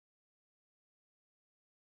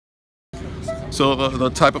So the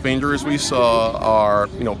type of injuries we saw are,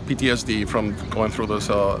 PTSD from going through this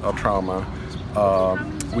trauma.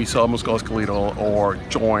 We saw musculoskeletal or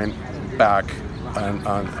joint, back, and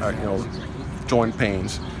joint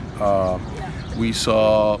pains. We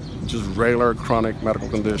saw just regular chronic medical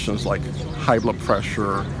conditions like high blood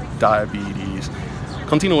pressure, diabetes,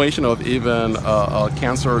 continuation of even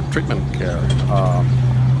cancer treatment care,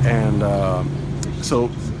 so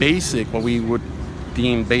basic, what we would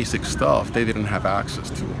deem basic stuff, they didn't have access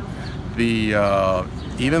to.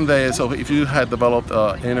 So if you had developed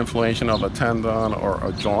an inflammation of a tendon or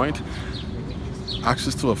a joint,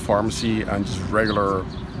 access to a pharmacy and just regular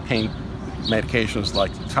pain medications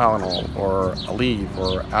like Tylenol or Aleve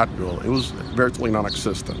or Advil, it was virtually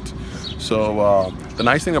non-existent. So the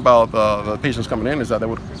nice thing about the patients coming in is that they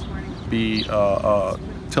would be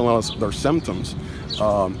telling us their symptoms.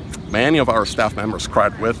 Many of our staff members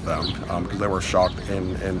cried with them because they were shocked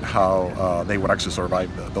in how they would actually survive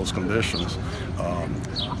those conditions.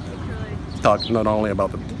 Talk not only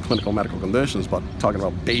about the clinical medical conditions, but talking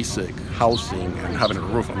about basic housing and having a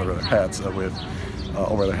roof over their heads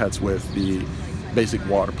with the basic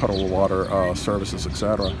water, potable water services,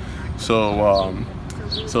 etc. So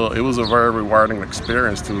it was a very rewarding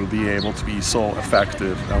experience to be able to be so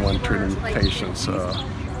effective when treating patients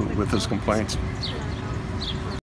with these complaints.